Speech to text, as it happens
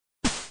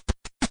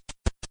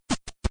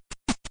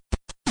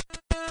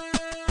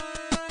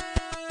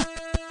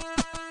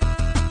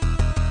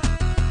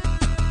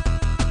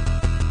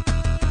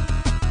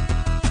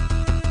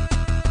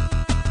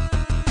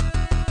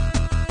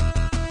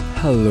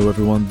Hello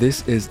everyone,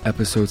 this is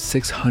episode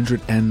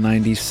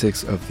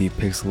 696 of the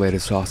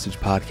Pixelated Sausage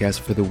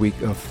Podcast for the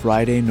week of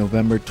Friday,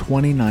 November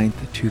 29th,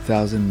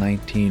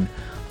 2019.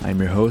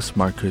 I'm your host,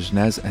 Mark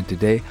Kuznez, and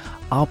today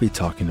I'll be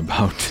talking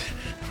about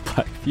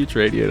Black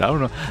Future 88. I don't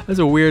know, that's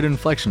a weird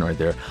inflection right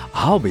there.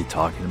 I'll be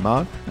talking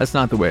about, that's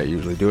not the way I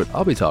usually do it,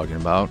 I'll be talking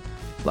about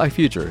Black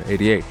Future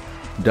 88.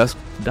 Dusk,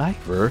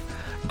 Diver,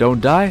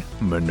 Don't Die,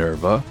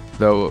 Minerva,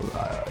 though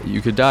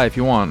you could die if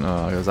you want,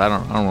 because I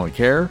don't really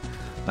care.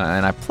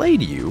 And I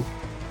played you,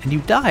 and you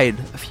died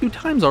a few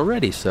times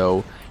already,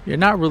 so you're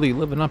not really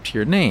living up to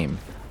your name.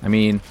 I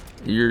mean,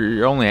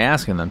 you're only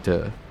asking them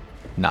to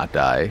not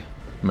die.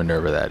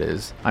 Minerva, that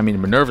is. I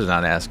mean, Minerva's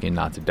not asking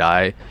not to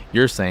die.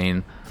 You're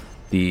saying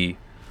the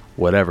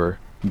whatever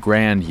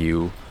grand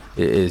you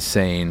is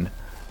saying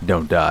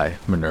don't die,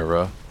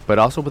 Minerva, but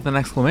also with an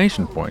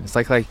exclamation point. It's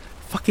like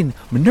fucking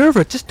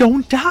Minerva, just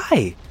don't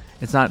die.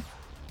 It's not.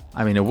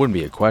 I mean, it wouldn't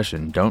be a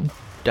question. Don't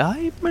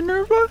die,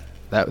 Minerva.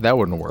 That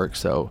wouldn't work,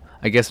 so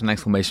I guess an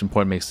exclamation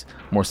point makes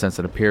more sense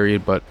than a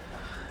period, but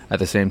at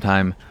the same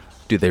time,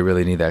 do they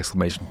really need the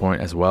exclamation point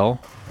as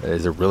well?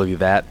 Is it really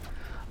that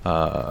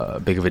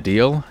big of a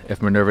deal?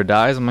 If Minerva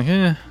dies, I'm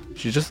like,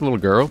 she's just a little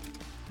girl.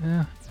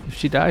 Yeah, if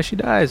she dies, she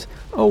dies.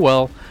 Oh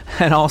well.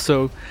 And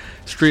also,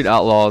 Street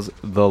Outlaws,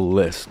 The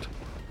List.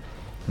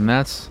 And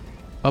that's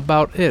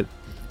about it.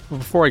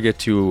 Before I get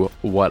to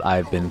what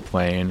I've been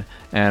playing,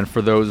 and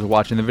for those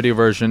watching the video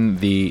version,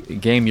 the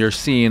game you're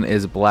seeing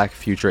is Black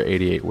Future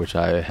 88, which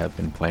I have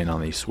been playing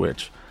on the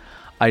Switch.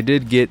 I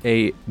did get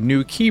a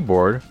new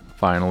keyboard,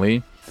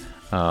 finally.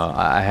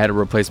 I had to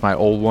replace my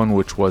old one,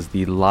 which was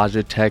the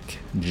Logitech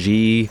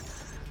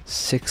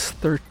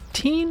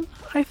G613,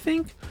 I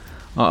think?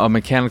 A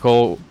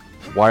mechanical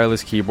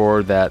wireless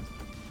keyboard that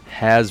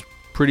has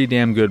pretty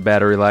damn good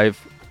battery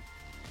life,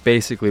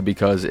 basically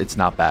because it's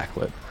not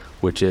backlit,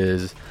 which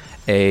is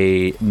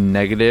a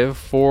negative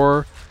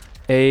for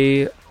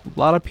a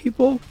lot of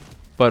people,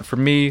 but for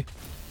me,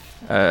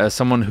 as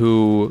someone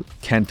who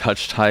can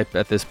touch type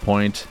at this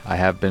point, I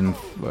have been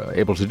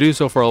able to do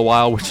so for a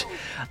while, which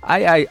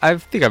I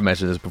think I've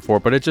mentioned this before,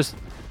 but it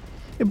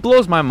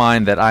blows my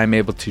mind that I'm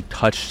able to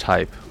touch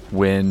type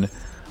when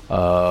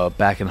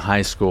back in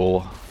high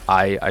school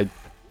I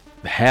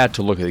had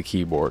to look at the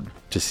keyboard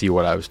to see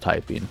what I was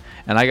typing,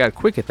 and I got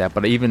quick at that,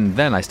 but even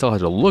then I still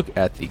had to look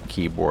at the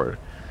keyboard,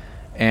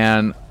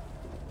 and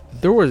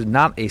there was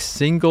not a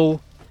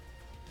single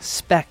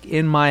speck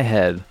in my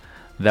head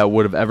that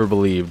would have ever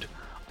believed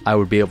I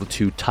would be able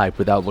to type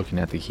without looking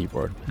at the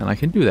keyboard. And I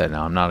can do that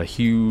now. I'm not a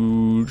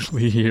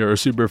hugely or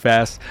super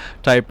fast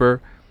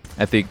typer.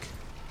 I think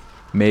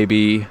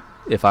maybe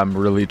if I'm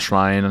really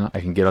trying,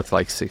 I can get up to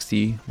like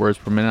 60 words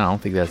per minute. I don't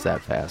think that's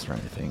that fast or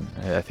anything.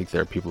 I think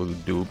there are people who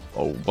do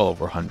well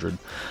over 100.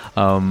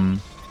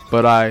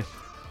 But I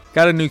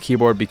got a new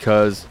keyboard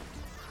because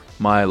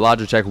my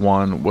Logitech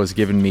one was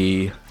giving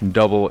me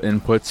double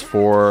inputs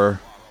for,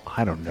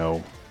 I don't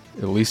know,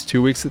 at least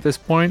 2 weeks at this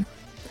point.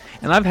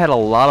 And I've had a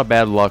lot of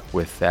bad luck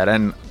with that.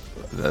 And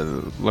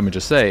let me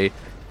just say,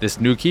 this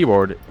new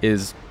keyboard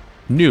is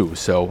new,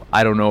 so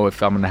I don't know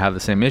if I'm going to have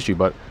the same issue.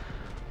 But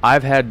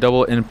I've had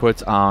double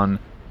inputs on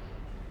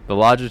the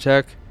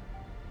Logitech,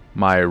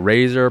 my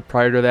Razer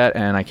prior to that,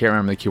 and I can't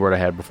remember the keyboard I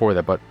had before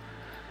that. But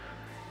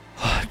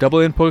double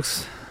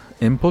inputs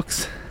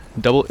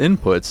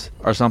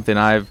are something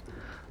I've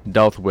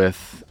dealt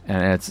with,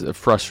 and it's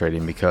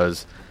frustrating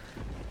because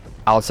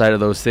outside of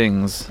those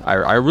things,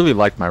 I really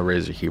liked my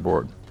Razer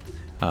keyboard,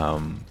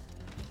 and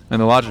the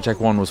Logitech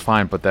one was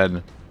fine, but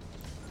then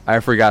I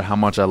forgot how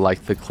much I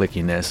liked the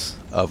clickiness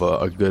of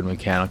a good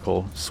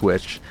mechanical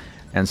switch,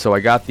 and so I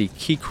got the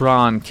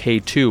Keychron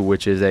K2,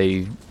 which is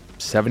a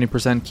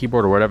 70%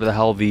 keyboard, or whatever the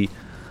hell the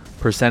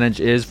percentage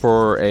is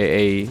for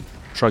a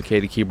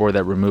truncated keyboard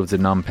that removes the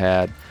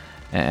numpad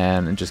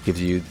and it just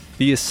gives you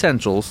the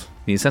essentials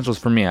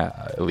for me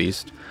at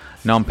least.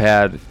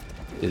 Numpad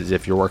is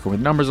if you're working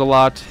with numbers a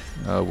lot,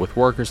 with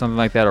work or something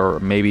like that, or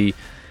maybe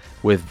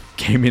with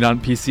gaming on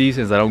PC,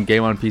 since I don't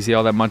game on PC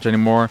all that much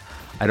anymore.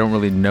 I don't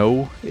really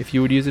know if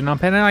you would use a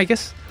numpad, and I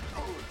guess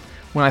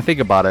when I think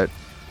about it,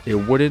 it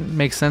wouldn't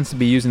make sense to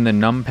be using the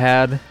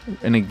numpad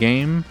in a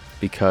game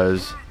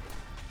because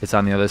it's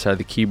on the other side of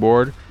the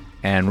keyboard,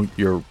 and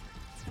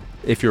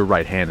if you're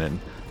right-handed,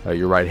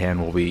 your right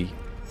hand will be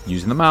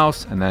using the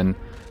mouse, and then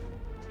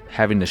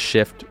having to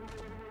shift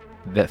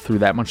that through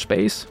that much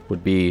space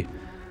would be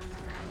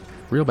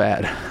real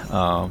bad.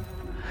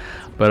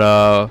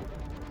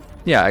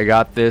 Yeah, I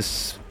got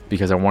this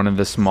because I wanted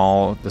the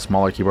smaller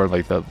keyboard.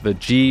 Like the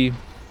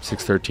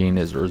G613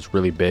 is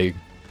really big,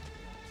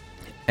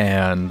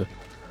 and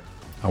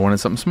I wanted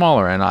something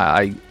smaller. And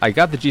I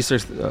got the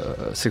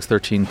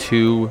G613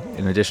 too,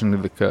 in addition to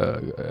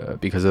the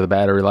because of the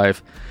battery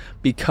life,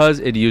 because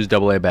it used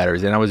AA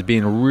batteries, and I was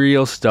being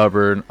real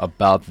stubborn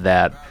about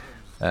that.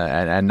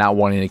 And not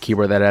wanting a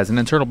keyboard that has an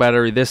internal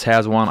battery. This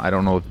has one. I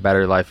don't know what the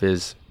battery life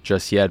is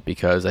just yet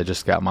because I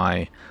just got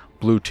my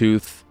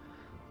Bluetooth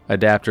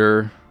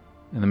adapter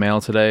in the mail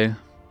today.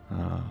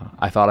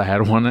 I thought I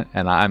had one,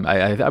 and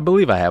I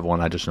believe I have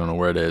one. I just don't know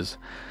where it is.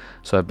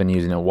 So I've been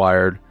using it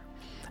wired,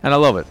 and I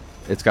love it.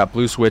 It's got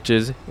blue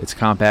switches. It's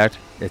compact.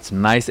 It's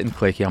nice and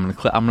clicky.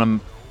 I'm gonna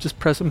just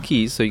press some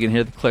keys so you can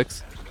hear the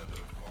clicks.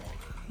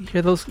 You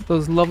hear those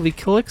lovely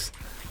clicks?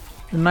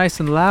 They're nice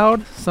and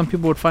loud. Some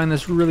people would find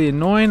this really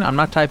annoying. I'm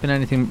not typing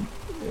anything.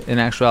 In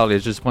actuality,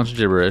 it's just a bunch of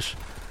gibberish.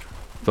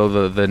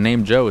 Though the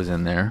name Joe is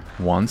in there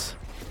once.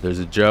 There's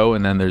a Joe,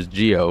 and then there's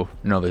Geo.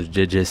 No, there's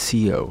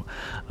JJCO.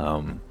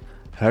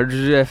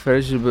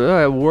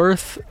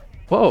 Worth.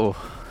 Whoa.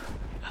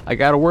 I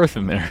got a worth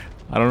in there.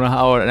 I don't know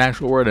how an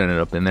actual word ended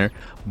up in there,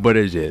 but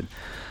it did.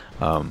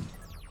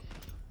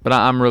 But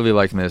I'm really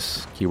liking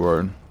this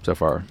keyboard so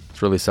far.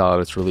 It's really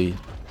solid. It's really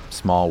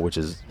small, which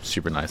is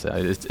super nice.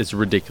 It's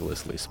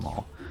ridiculously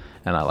small,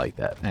 and I like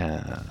that.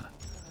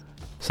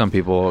 Some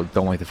people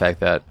don't like the fact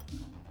that,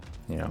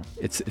 you know,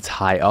 it's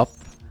high up,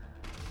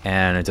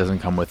 and it doesn't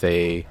come with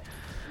a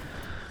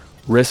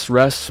wrist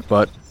rest,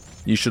 but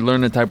you should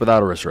learn to type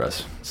without a wrist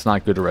rest. It's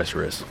not good to rest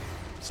your wrist.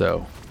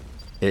 So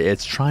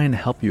it's trying to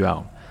help you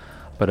out.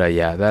 But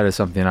yeah, that is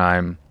something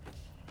I'm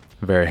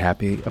very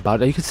happy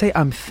about. You could say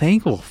I'm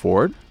thankful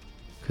for it,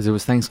 because it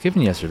was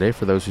Thanksgiving yesterday.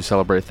 For those who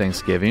celebrate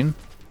Thanksgiving,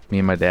 me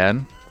and my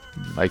dad,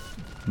 like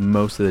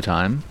most of the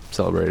time,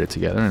 celebrated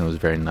together, and it was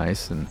very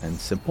nice and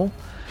simple.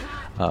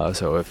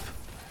 So if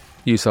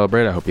you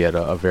celebrate, I hope you had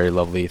a very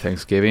lovely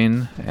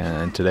Thanksgiving.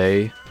 And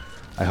today,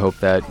 I hope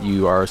that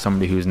you are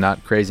somebody who's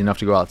not crazy enough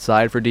to go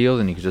outside for deals,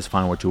 and you can just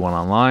find what you want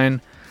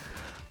online.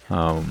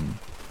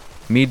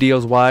 Me,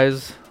 deals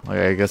wise,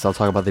 I guess I'll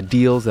talk about the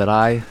deals that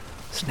I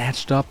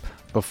snatched up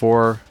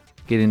before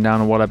getting down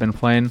to what I've been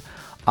playing.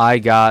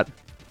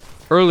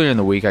 Earlier in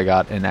the week, I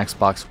got an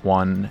Xbox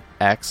One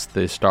X,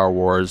 the Star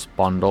Wars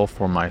bundle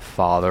for my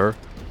father.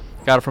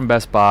 Got it from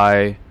Best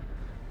Buy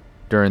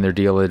during their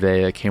deal of the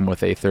day. It came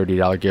with a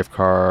 $30 gift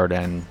card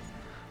and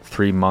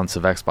 3 months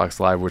of Xbox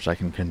Live, which I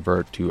can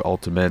convert to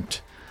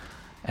Ultimate.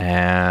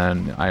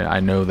 And I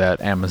know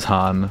that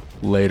Amazon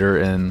later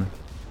in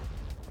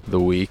the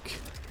week,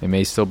 it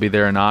may still be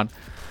there or not.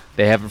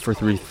 They have it for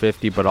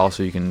 $350, but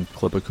also you can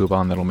clip a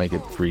coupon that'll make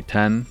it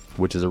 $310,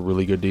 which is a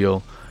really good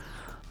deal.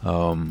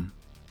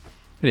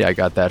 Yeah, I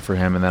got that for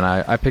him, and then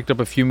I picked up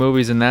a few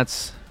movies, and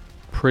that's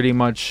pretty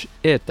much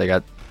it. I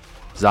got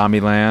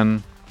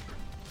Zombieland,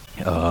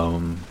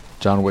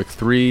 John Wick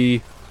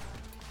 3,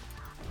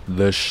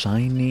 The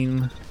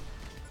Shining,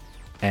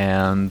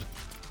 and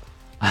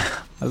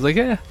I was like,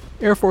 yeah,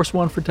 Air Force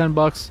One for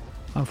 $10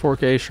 on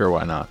 4K, sure,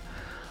 why not?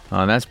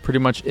 And that's pretty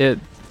much it.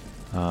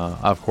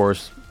 Of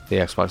course, the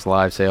Xbox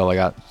Live sale, I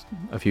got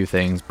a few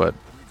things, but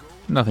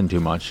nothing too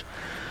much.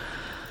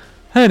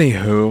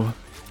 Anywho,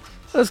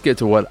 let's get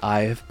to what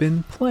I have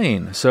been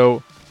playing.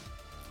 So,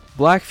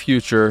 Black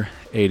Future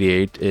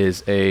 88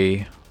 is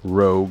a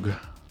rogue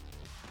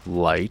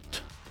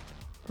light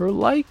or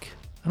like.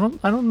 I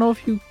don't know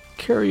if you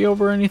carry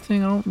over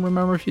anything. I don't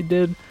remember if you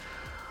did.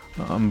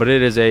 But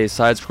it is a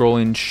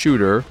side-scrolling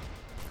shooter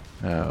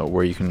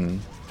where you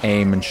can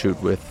aim and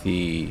shoot with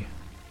the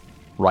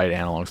right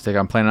analog stick.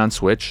 I'm playing on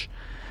Switch,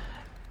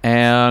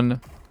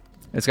 and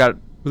it's got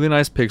really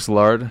nice pixel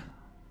art.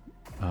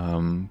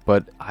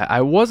 But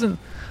I wasn't.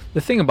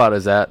 The thing about it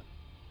is that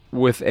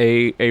with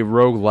a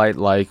roguelite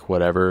like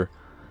whatever,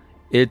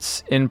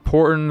 it's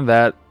important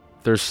that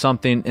there's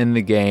something in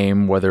the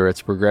game, whether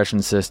it's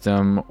progression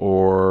system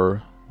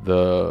or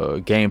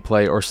the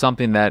gameplay or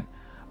something that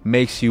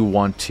makes you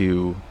want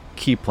to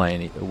keep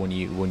playing. When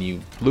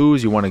you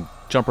lose, you want to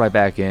jump right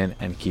back in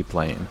and keep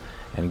playing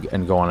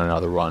and go on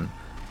another run.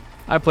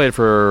 I played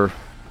for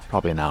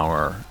probably an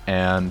hour,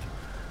 and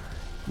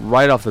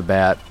right off the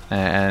bat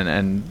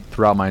and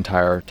throughout my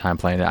entire time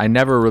playing it, I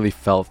never really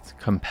felt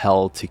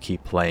compelled to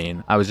keep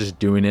playing. I was just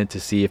doing it to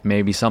see if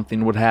maybe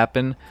something would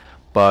happen,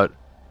 but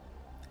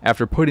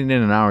after putting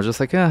in an hour, I was just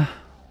like,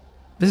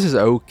 this is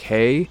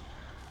okay,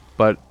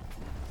 but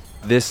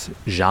this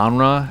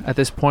genre at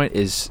this point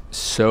is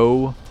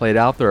so played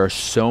out. There are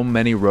so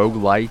many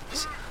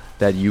roguelites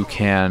that you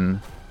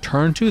can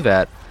turn to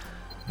that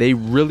they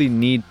really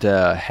need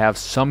to have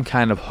some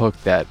kind of hook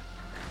that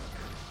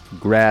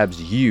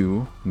grabs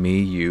you,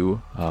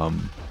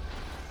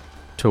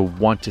 to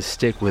want to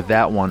stick with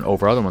that one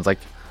over other ones. Like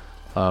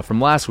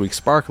from last week,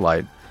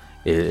 Sparklight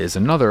is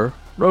another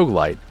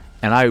roguelite,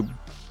 and I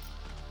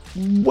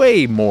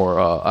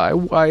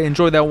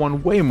enjoyed that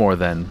one way more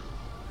than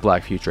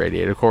Black Future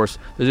 88. Of course,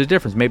 there's a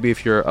difference. Maybe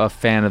if you're a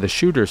fan of the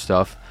shooter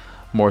stuff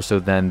more so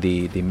than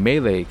the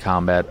melee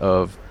combat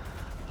of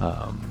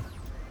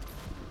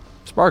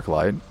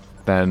Sparklight,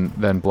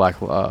 then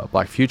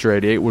Black Future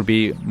 88 would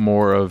be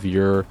more of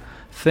your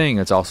thing.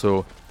 It's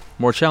also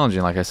more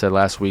challenging. Like I said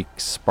last week,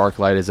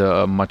 Sparklight is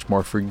a much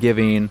more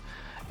forgiving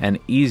and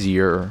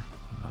easier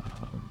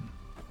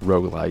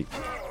roguelite.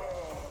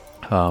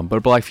 But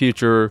Black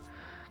Future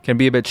can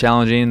be a bit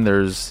challenging.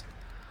 There's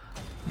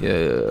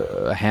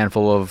a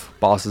handful of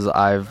bosses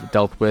I've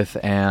dealt with,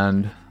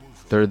 and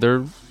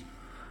they're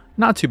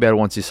not too bad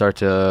once you start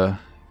to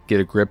get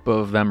a grip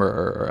of them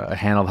or a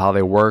handle of how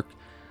they work.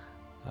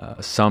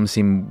 Some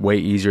seem way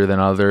easier than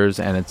others,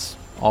 and it's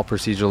all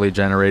procedurally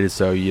generated,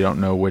 so you don't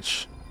know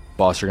which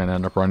boss you're going to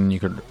end up running. You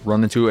could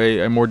run into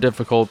a more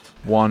difficult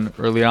one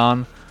early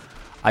on.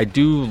 I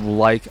do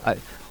like...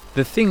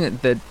 the thing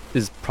that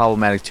is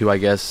problematic too, I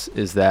guess,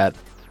 is that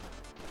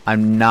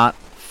I'm not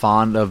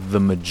fond of the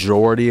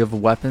majority of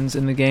weapons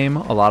in the game.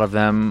 A lot of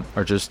them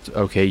are just,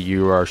 okay,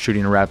 you are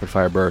shooting a rapid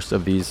fire burst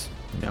of these,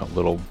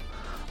 little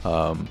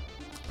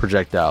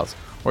projectiles,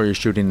 or you're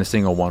shooting a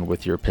single one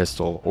with your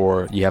pistol,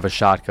 or you have a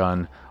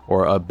shotgun,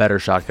 or a better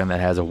shotgun that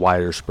has a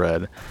wider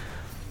spread.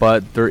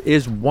 But there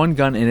is one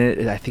gun in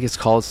it, I think it's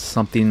called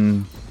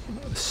something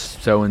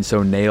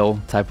so-and-so nail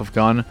type of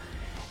gun,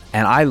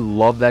 and I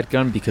love that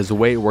gun because the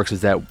way it works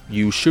is that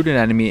you shoot an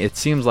enemy, it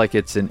seems like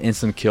it's an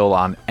instant kill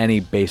on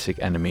any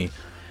basic enemy.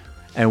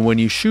 And when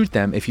you shoot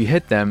them, if you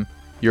hit them,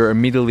 you're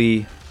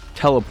immediately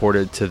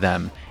teleported to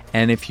them.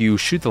 And if you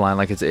shoot the line,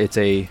 like it's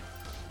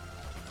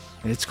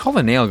called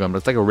a nail gun, but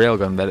it's like a rail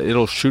gun that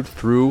it'll shoot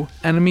through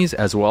enemies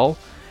as well.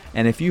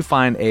 And if you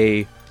find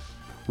a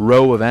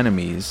row of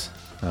enemies,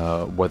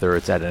 whether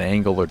it's at an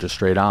angle or just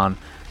straight on,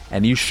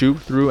 and you shoot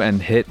through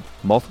and hit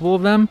multiple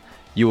of them,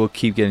 you will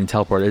keep getting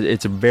teleported.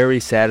 It's very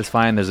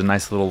satisfying. There's a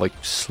nice little like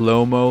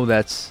slow-mo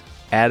that's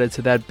added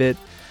to that bit,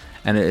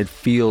 and it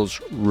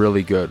feels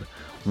really good.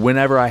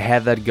 Whenever I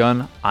had that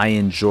gun, I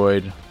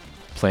enjoyed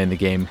playing the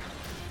game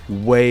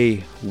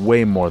way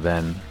more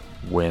than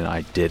when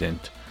I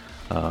didn't.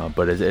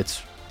 But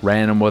it's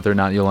random whether or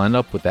not you'll end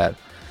up with that.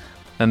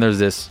 Then there's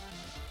this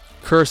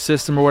curse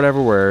system or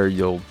whatever where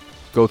you'll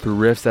go through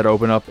rifts that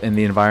open up in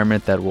the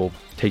environment that will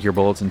take your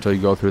bullets until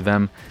you go through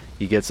them.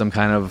 You get some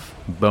kind of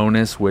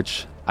bonus,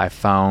 which I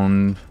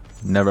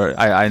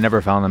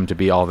never found them to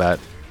be all that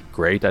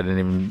great. I didn't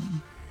even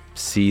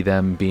see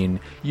them being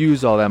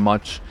used all that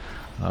much,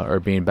 or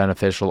being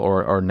beneficial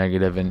or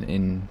negative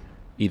in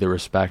either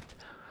respect.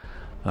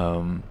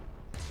 But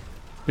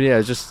yeah,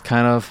 it's just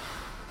kind of,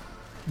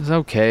 it's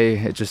okay.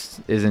 It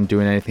just isn't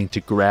doing anything to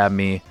grab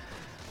me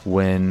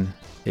when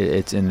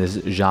it's in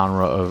this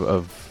genre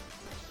of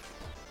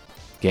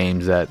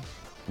games that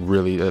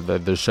really,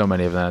 there's so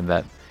many of them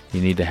that you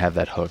need to have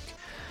that hook.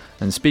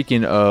 And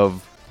speaking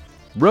of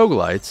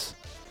roguelites,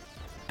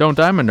 Don't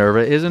Die Minerva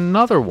is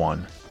another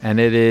one, and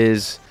it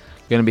is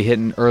going to be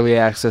hitting early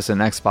access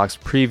and Xbox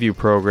preview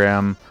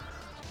program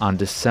on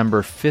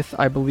December 5th,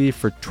 I believe,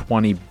 for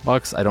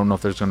 $20. I don't know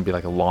if there's going to be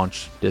like a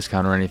launch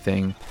discount or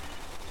anything.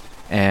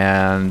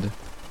 And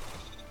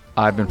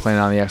I've been playing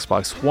on the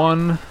Xbox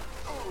One,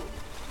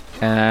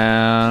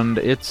 and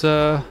it's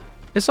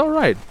all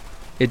right.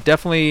 It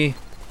definitely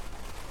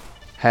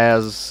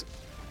has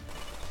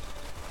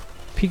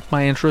piqued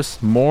my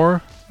interest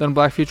more than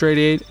Black Future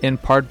 88, in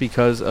part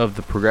because of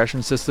the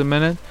progression system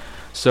in it.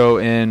 So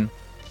in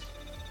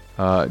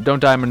Don't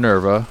Die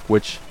Minerva,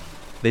 which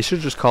they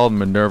should just call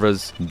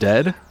Minerva's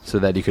Dead, so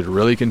that you could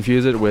really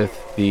confuse it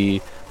with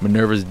the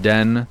Minerva's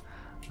Den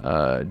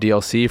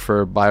DLC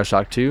for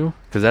Bioshock 2,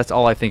 because that's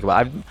all I think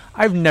about.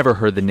 I've never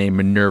heard the name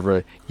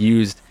Minerva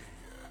used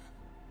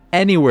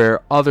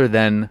anywhere other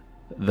than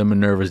the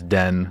Minerva's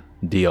Den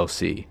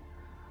DLC.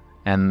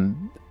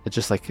 And it's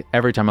just like,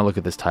 every time I look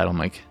at this title, I'm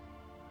like,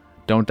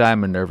 Don't Die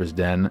Minerva's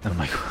Den, and I'm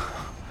like,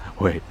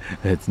 wait,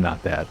 it's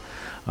not that.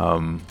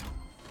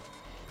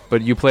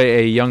 But you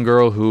play a young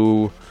girl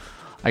who,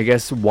 I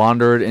guess,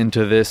 wandered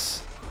into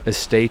this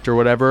estate or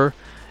whatever,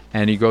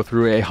 and you go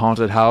through a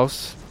haunted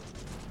house,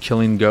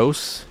 killing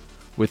ghosts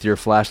with your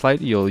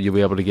flashlight. You'll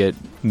be able to get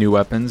new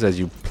weapons as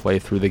you play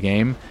through the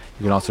game.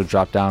 You can also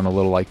drop down a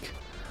little like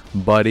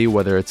buddy,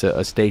 whether it's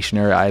a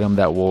stationary item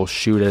that will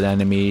shoot at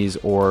enemies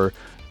or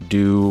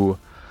do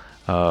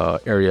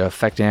area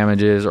effect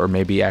damages, or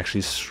maybe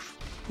actually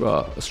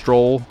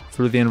stroll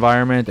through the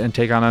environment and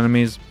take on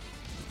enemies.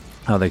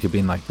 They could be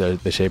in like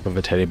the shape of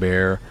a teddy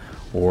bear,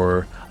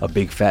 or a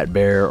big fat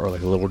bear, or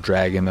like a little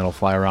dragon that'll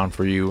fly around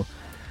for you.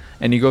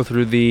 And you go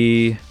through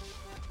the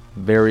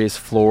various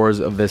floors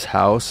of this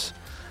house,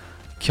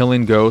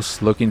 killing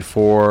ghosts, looking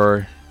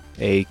for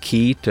a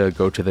key to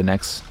go to the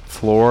next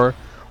floor,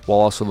 while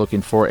also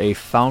looking for a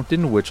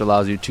fountain, which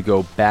allows you to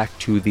go back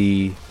to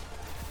the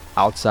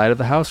outside of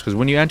the house. Because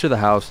when you enter the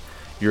house,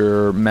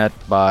 you're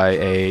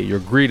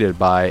greeted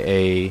by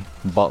a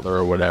butler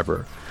or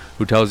whatever,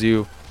 who tells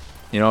you,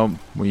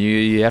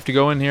 you have to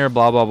go in here,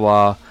 blah blah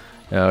blah.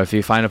 If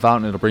you find a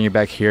fountain, it'll bring you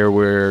back here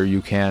where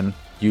you can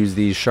use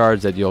these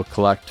shards that you'll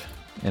collect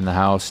in the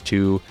house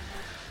to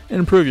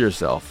improve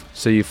yourself.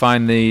 So you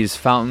find these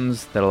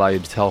fountains that allow you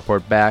to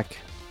teleport back.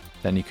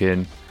 Then you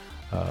can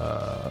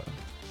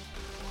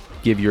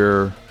give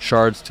your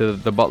shards to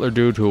the butler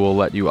dude, who will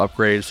let you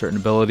upgrade certain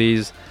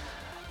abilities.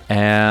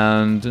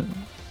 And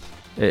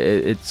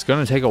it's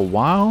going to take a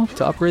while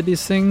to upgrade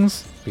these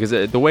things, because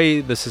the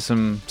way the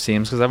system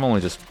seems, because I've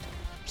only just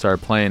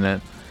started playing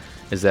it,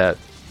 is that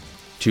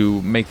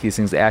to make these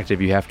things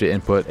active, you have to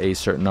input a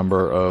certain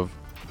number of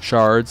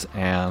shards,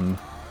 and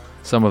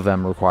some of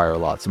them require a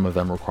lot. Some of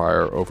them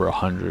require over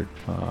 100,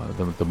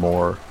 the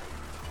more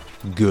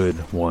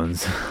good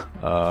ones.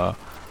 But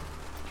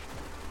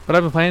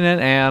I've been playing it,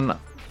 and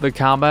the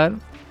combat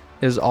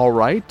is all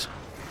right.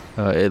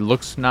 It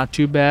looks not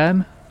too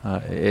bad.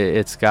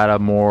 It's got a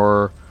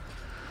more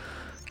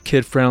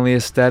kid-friendly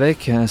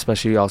aesthetic, and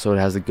especially also it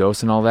has the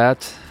ghosts and all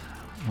that.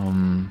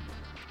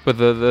 But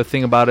the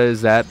thing about it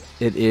is that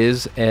it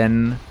is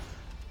an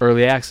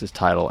early access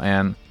title,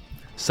 and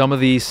some of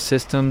these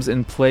systems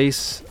in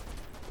place,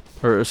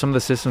 or some of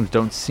the systems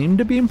don't seem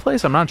to be in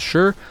place. I'm not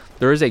sure.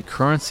 There is a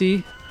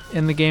currency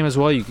in the game as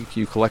well.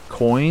 You collect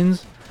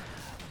coins,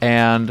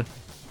 and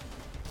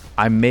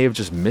I may have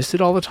just missed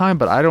it all the time,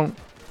 but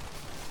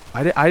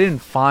I didn't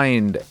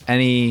find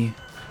any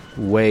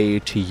way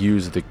to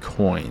use the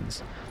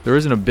coins. There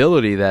is an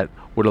ability that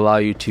would allow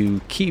you to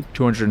keep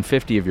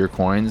 250 of your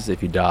coins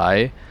if you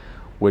die,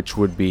 which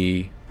would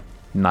be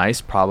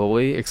nice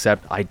probably,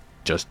 except I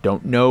just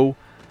don't know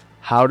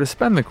how to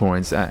spend the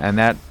coins, and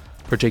that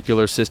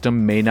particular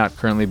system may not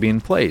currently be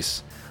in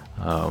place.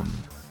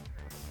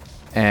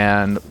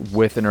 And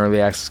with an early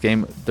access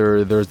game,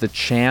 there's the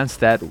chance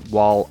that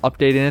while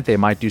updating it, they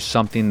might do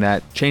something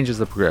that changes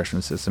the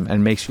progression system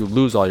and makes you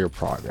lose all your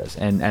progress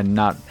and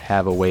not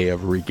have a way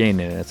of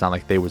regaining it. It's not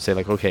like they would say,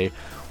 like, okay,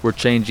 we're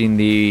changing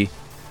the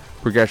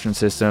progression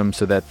system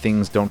so that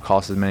things don't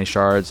cost as many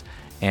shards,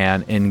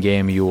 and in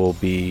game you will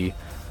be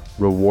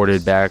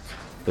rewarded back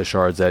the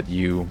shards that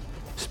you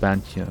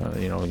spent.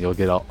 You know, you'll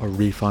get a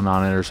refund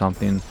on it or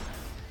something.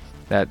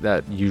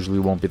 That usually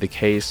won't be the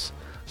case.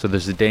 So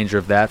there's a danger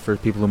of that for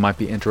people who might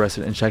be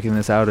interested in checking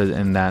this out,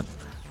 and that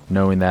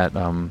knowing that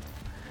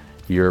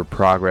your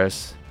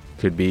progress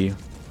could be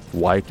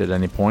wiped at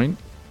any point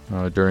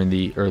during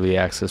the early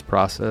access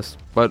process.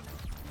 But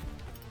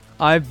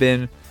I've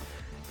been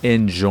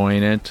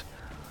enjoying it.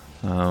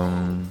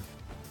 I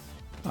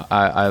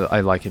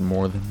like it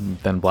more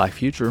than Black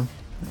Future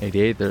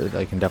 88.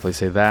 I can definitely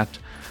say that.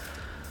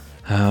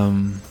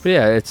 But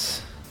yeah,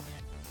 it's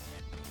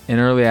in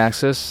early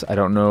access. I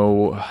don't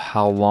know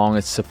how long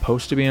it's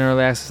supposed to be in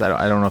early access.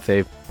 I don't know if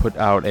they've put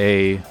out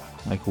a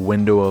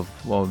window of,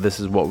 well, this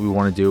is what we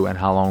want to do and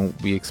how long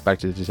we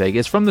expect it to take.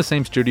 It's from the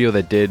same studio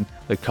that did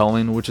The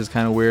Culling, which is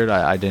kind of weird.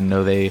 I didn't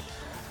know they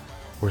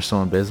were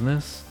still in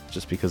business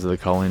just because of The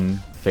Culling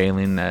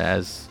failing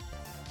as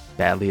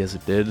badly as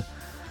it did.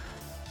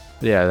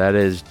 But yeah, that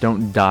is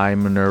Don't Die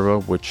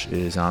Minerva, which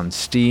is on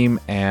Steam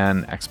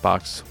and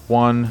Xbox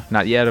One.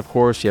 Not yet, of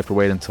course. You have to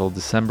wait until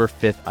December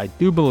 5th, I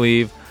do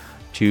believe,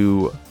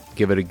 to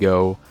give it a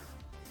go.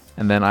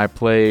 And then I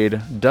played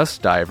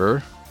Dusk,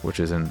 which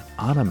is an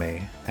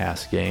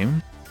anime-ass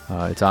game.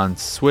 It's on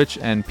Switch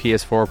and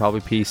PS4,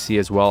 probably PC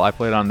as well. I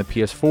played it on the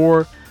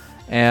PS4,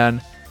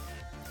 and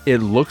it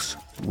looks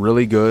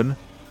really good.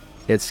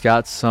 It's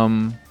got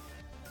some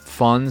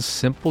fun,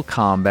 simple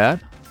combat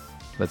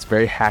that's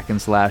very hack and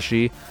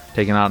slashy,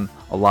 taking on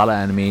a lot of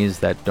enemies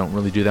that don't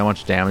really do that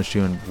much damage to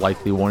you and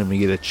likely won't even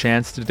get a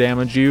chance to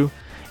damage you.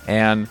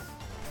 And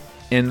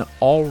an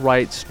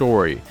alright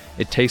story.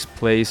 It takes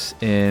place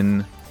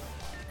in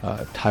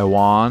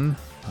Taiwan.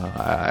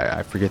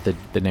 I forget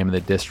the name of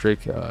the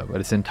district, but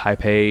it's in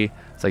Taipei.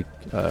 It's like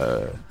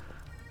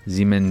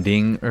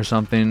Ximending or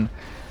something.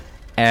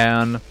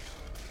 And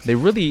they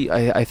really,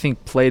 I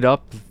think, played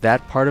up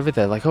that part of it.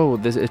 That like, oh,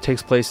 it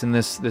takes place in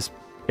this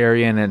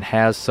area, and it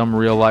has some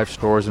real life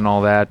stores and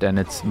all that, and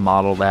it's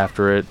modeled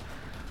after it.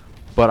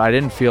 But I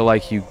didn't feel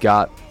like you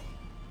got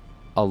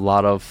a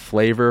lot of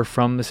flavor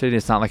from the city.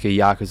 It's not like a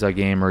Yakuza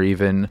game or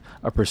even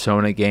a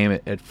Persona game.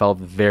 It felt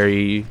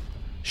very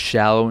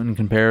shallow in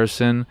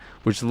comparison,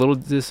 which is a little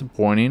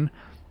disappointing.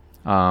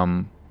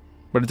 But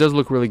it does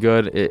look really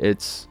good.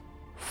 It's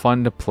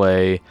fun to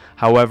play.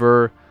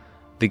 However,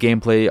 the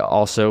gameplay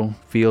also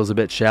feels a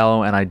bit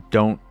shallow, and I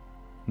don't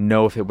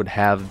know if it would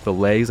have the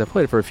legs. I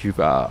played it for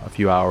a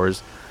few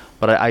hours,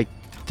 but I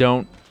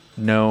don't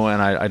know,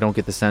 and I don't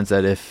get the sense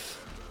that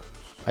if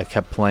I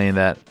kept playing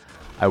that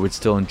I would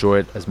still enjoy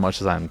it as much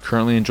as I'm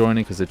currently enjoying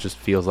it, because it just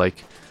feels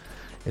like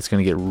it's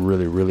going to get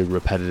really, really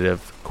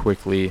repetitive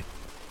quickly,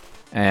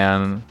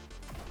 and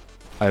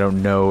I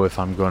don't know if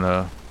I'm going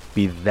to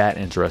be that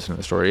interested in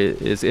the story.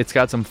 It's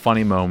got some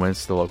funny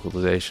moments. The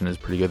localization is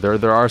pretty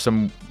good. There are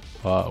some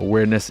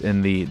weirdness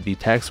in the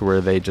text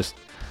where they just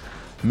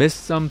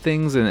missed some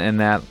things, and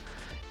that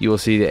you will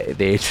see the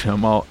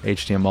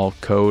HTML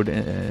code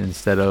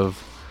instead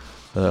of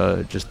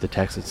just the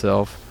text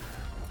itself,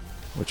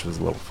 which was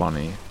a little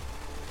funny.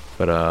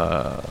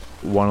 But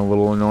one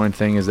little annoying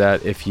thing is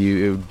that if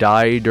you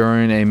die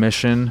during a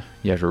mission,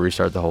 you have to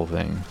restart the whole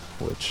thing,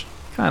 which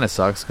kind of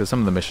sucks, because some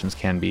of the missions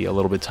can be a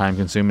little bit time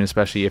consuming,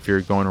 especially if you're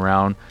going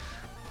around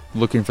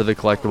looking for the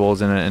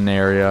collectibles in an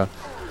area.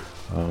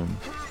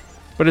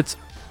 But it's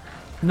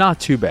not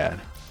too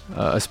bad,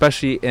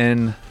 especially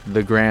in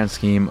the grand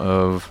scheme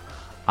of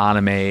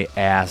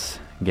anime-ass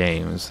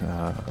games.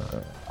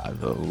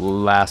 The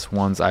last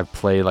ones I've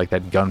played, like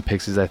that Gun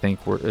Pixies, I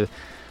think, were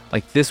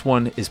like, this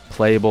one is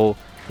playable.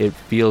 It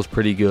feels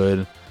pretty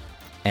good,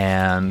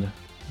 and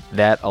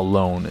that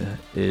alone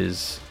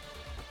is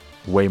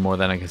way more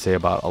than I can say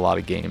about a lot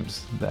of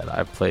games that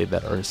I've played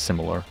that are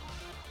similar.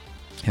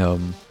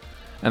 And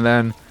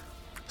then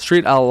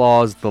Street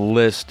Outlaws, the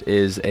list,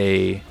 is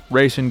a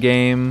racing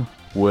game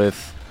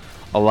with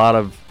a lot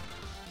of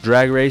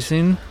drag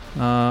racing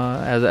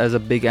as a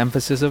big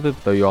emphasis of it,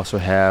 though you also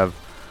have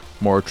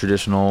more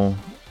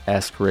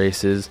traditional-esque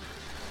races.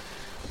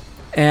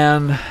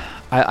 And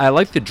I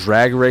like the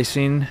drag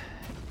racing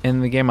in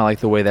the game. I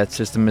like the way that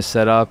system is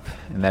set up,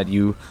 and that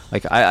you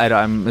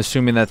I'm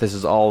assuming that this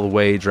is all the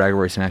way drag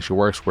racing actually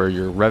works, where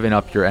you're revving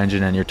up your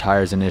engine and your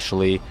tires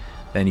initially,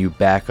 then you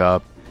back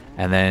up,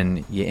 and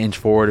then you inch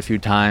forward a few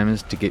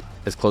times to get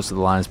as close to the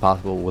line as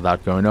possible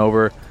without going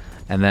over,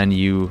 and then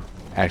you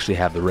actually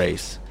have the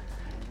race.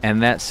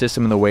 And that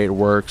system and the way it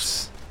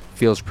works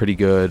feels pretty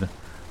good.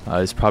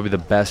 It's probably the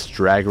best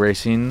drag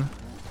racing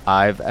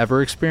I've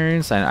ever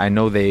experienced. I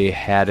know they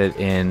had it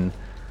in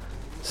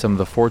some of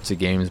the Forza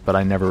games, but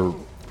I never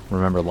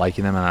remember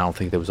liking them, and I don't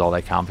think it was all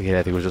that complicated.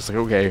 I think it was just like,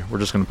 okay, we're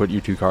just going to put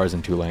you two cars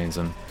in two lanes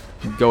and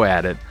go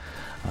at it.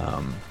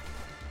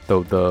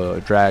 Though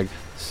the drag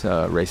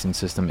racing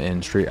system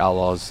in Street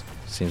Outlaws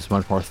seems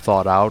much more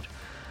thought out,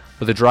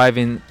 but the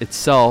driving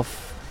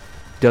itself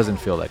doesn't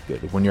feel that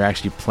good. When you're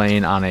actually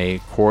playing on a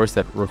course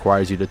that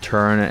requires you to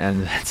turn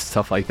and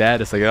stuff like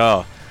that, it's like,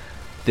 oh,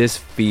 this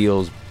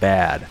feels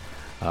bad.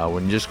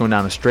 When you're just going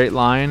down a straight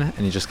line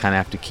and you just kind of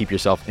have to keep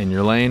yourself in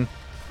your lane,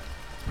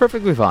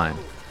 perfectly fine.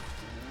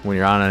 When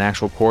you're on an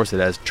actual course that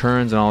has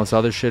turns and all this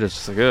other shit, it's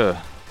just like, ugh,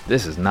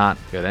 this is not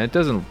good. And it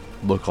doesn't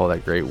look all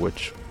that great,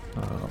 which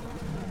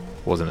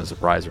wasn't a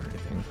surprise or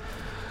anything.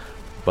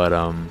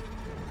 But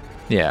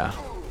yeah,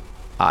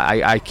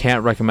 I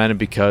can't recommend it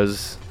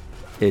because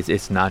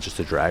it's not just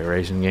a drag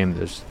racing game.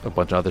 There's a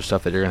bunch of other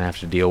stuff that you're gonna have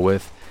to deal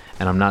with,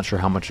 and I'm not sure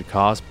how much it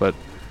costs, but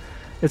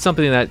it's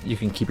something that you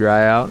can keep your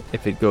eye out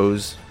if it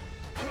goes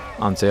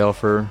on sale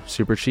for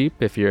super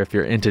cheap. If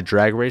you're into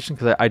drag racing,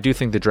 because I do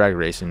think the drag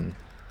racing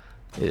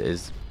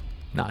is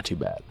not too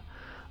bad.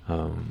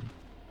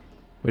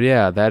 But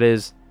yeah, that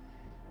is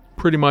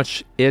pretty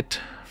much it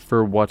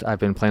for what I've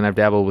been playing. I've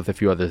dabbled with a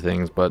few other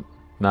things, but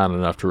not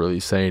enough to really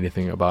say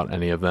anything about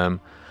any of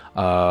them.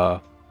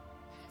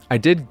 I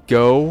did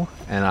go,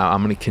 and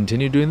I'm going to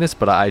continue doing this,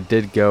 but I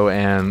did go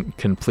and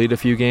complete a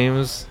few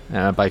games.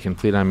 And by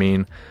complete, I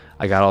mean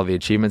I got all the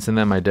achievements in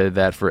them. I did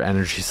that for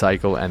Energy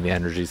Cycle and the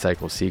Energy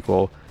Cycle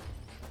sequel.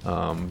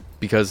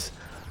 Because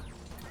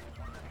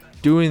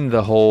doing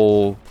the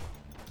whole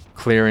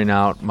clearing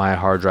out my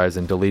hard drives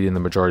and deleting the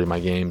majority of my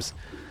games,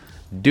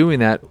 doing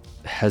that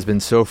has been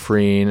so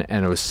freeing,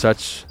 and it was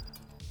such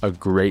a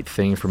great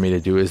thing for me to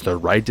do. Is the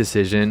right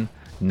decision.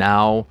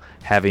 Now,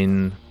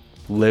 having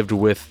lived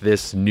with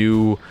this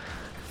new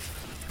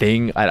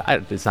thing,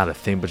 it's not a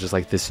thing, but just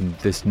like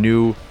this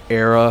new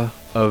era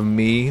of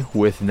me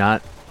with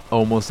not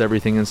almost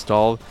everything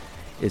installed,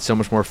 it's so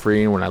much more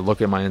freeing. When I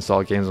look at my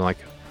installed games, I'm like,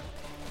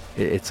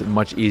 it's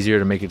much easier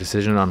to make a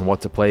decision on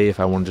what to play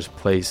if I want to just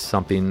play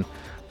something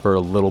for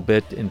a little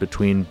bit in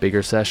between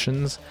bigger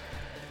sessions.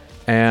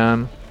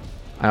 And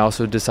I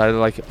also decided,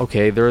 like,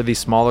 okay, there are these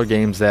smaller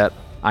games that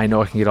I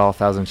know I can get all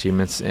 1,000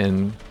 achievements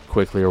in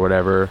quickly or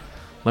whatever.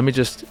 Let me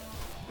just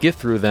get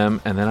through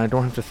them, and then I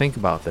don't have to think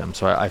about them.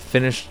 So I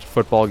finished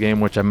Football Game,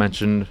 which I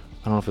mentioned,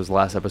 I don't know if it was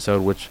last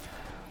episode, which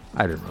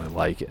I didn't really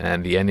like.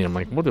 And the ending, I'm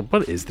like,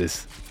 what is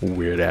this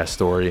weird-ass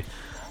story?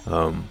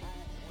 But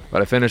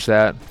I finished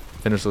that.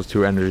 Finished those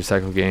 2 Energy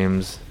Cycle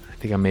games. I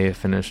think I may have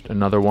finished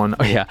another one.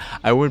 Oh yeah,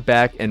 I went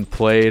back and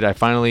played. I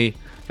finally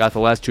got the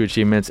last 2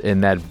 achievements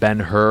in that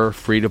Ben-Hur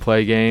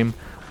free-to-play game,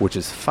 which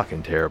is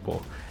fucking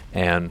terrible.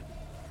 And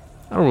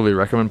I don't really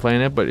recommend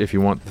playing it, but if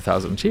you want the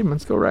 1,000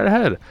 achievements, go right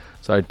ahead.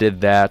 So I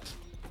did that,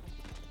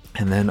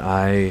 and then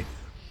I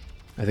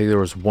think there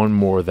was one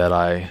more that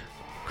I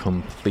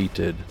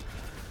completed.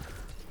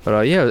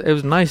 But yeah, it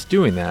was nice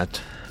doing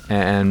that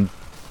and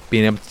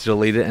being able to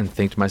delete it and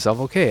think to myself,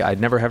 okay, I'd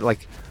never have,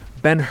 like,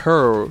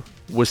 Ben-Hur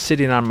was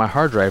sitting on my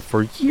hard drive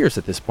for years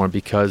at this point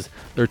because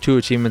there were 2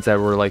 achievements that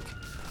were, like,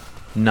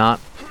 not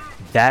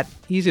that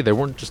easy. They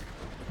weren't just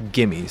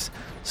gimmies.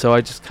 So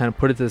I just kind of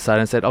put it to the side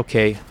and said,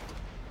 okay,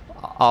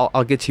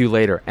 I'll get to you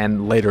later.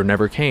 And later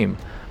never came.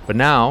 But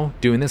now,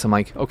 doing this, I'm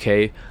like,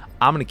 okay,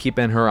 I'm going to keep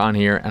Ben-Hur on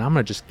here, and I'm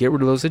going to just get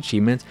rid of those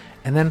achievements,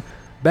 and then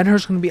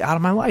Ben-Hur's going to be out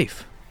of my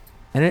life.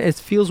 And it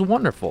feels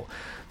wonderful.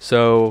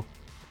 So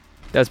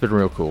that's been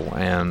real cool.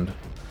 And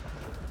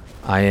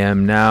I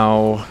am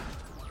now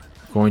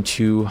going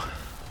to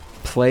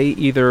play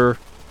either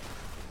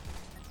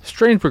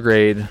Strange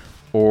Brigade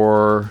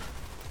or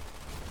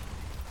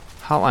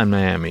Hotline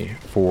Miami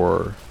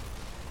for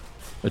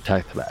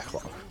Attack the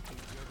Backlog.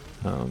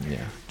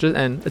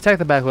 And Attack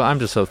the Backlog, I'm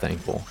just so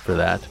thankful for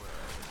that.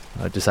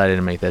 I decided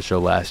to make that show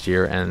last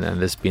year, and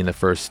this being the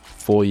first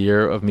full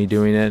year of me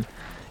doing it,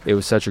 it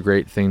was such a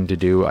great thing to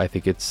do. I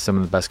think it's some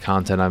of the best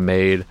content I've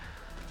made,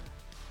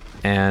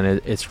 and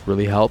it's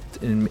really helped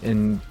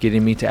in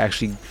getting me to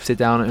actually sit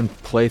down and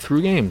play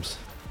through games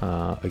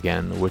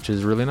again, which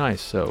is really nice.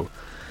 So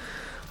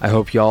I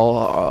hope y'all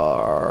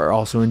are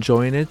also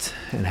enjoying it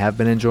and have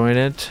been enjoying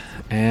it.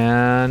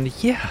 And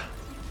yeah,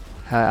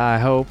 I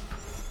hope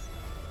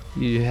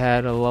you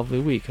had a lovely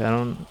week. I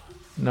don't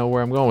know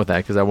where I'm going with that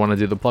because I want to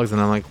do the plugs,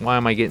 and I'm like, why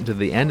am I getting to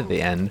the end of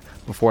the end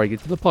before I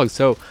get to the plugs?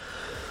 So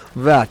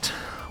that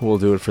will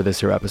do it for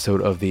this here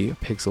episode of the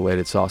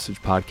Pixelated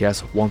Sausage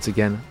Podcast. Once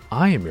again,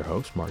 I am your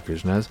host, Mark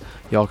Kuznez.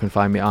 Y'all can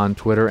find me on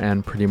Twitter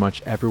and pretty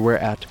much everywhere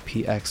at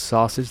PX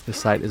Sausage. The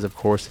site is, of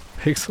course,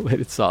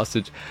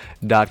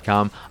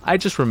 pixelatedsausage.com. I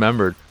just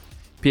remembered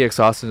PX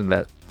Sausage,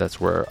 and that's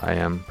where I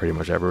am pretty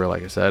much everywhere,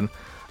 like I said.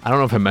 I don't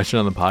know if I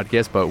mentioned on the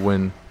podcast, but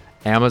when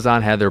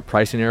Amazon had their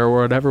pricing error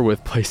or whatever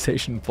with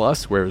PlayStation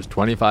Plus, where it was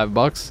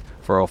 $25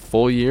 for a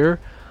full year,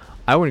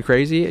 I went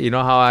crazy. You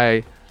know how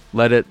I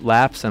let it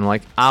lapse and I'm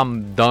like,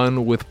 I'm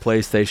done with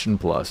PlayStation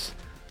Plus.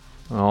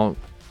 Well,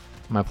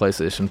 my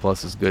PlayStation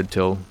Plus is good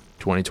till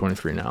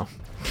 2023 now.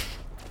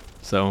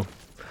 So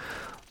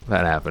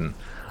that happened.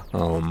 I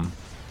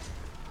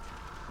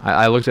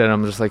looked at it and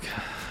I'm just like,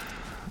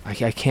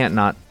 I can't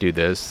not do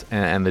this.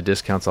 And the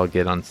discounts I'll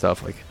get on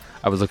stuff, like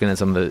I was looking at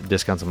some of the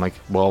discounts. I'm like,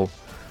 well,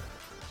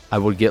 I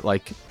would get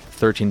like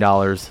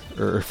 $13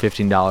 or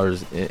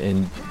 $15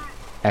 in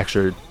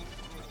extra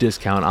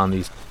discount on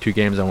these two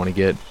games I want to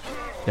get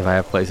if I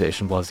have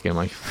PlayStation Plus game.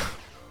 Like,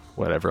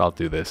 whatever, I'll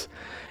do this.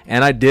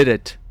 And I did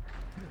it.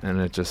 And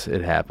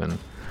it happened.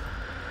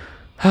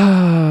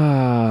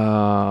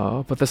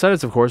 But the site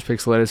is, of course,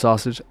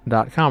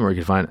 pixelatedsausage.com, where you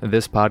can find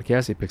this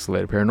podcast, a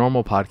Pixelated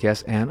Paranormal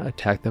podcast, and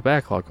Attack the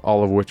Backlog,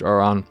 all of which are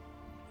on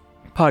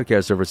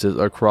podcast services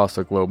across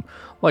the globe,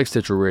 like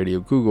Stitcher Radio,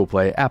 Google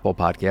Play, Apple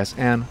Podcasts,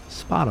 and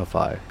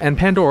Spotify. And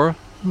Pandora,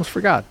 almost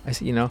forgot. I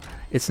see,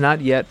 it's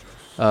not yet,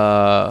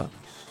 what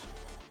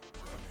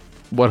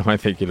am I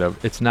thinking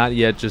of? It's not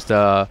yet just,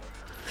 not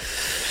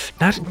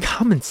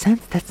common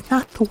sense. That's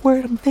not the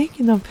word I'm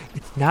thinking of.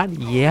 It's not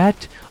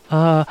yet,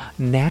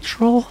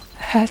 natural.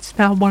 That's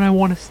not what I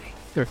want to say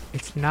either.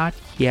 It's not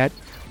yet,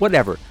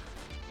 whatever.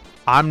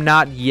 I'm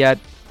not yet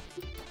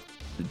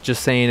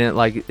just saying it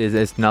like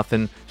it's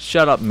nothing.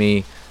 Shut up,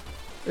 me.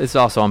 It's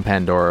also on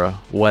Pandora,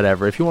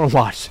 whatever. If you want to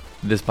watch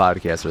this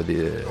podcast or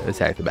the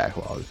Attack the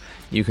Backlog,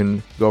 you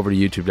can go over to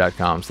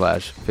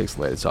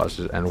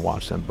youtube.com/pixelatedsausage and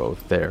watch them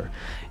both there.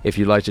 If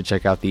you'd like to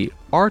check out the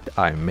art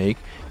I make,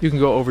 you can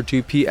go over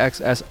to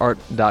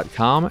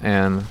pxsart.com,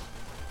 and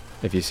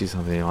if you see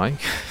something you like,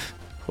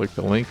 click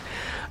the link,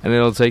 and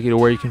it'll take you to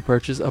where you can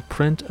purchase a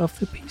print of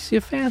the piece you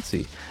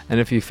fancy.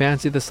 And if you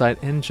fancy the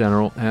site in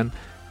general and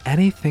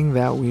anything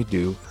that we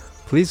do,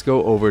 please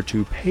go over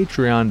to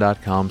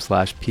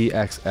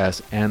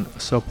patreon.com/pxs and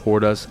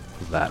support us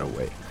that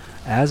way.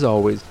 As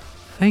always,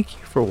 thank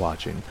you for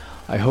watching.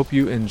 I hope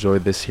you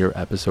enjoyed this here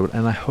episode,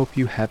 and I hope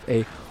you have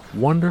a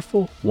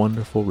wonderful,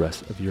 wonderful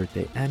rest of your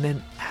day and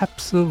an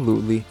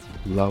absolutely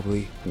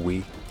lovely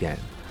weekend.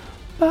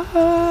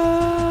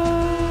 Bye!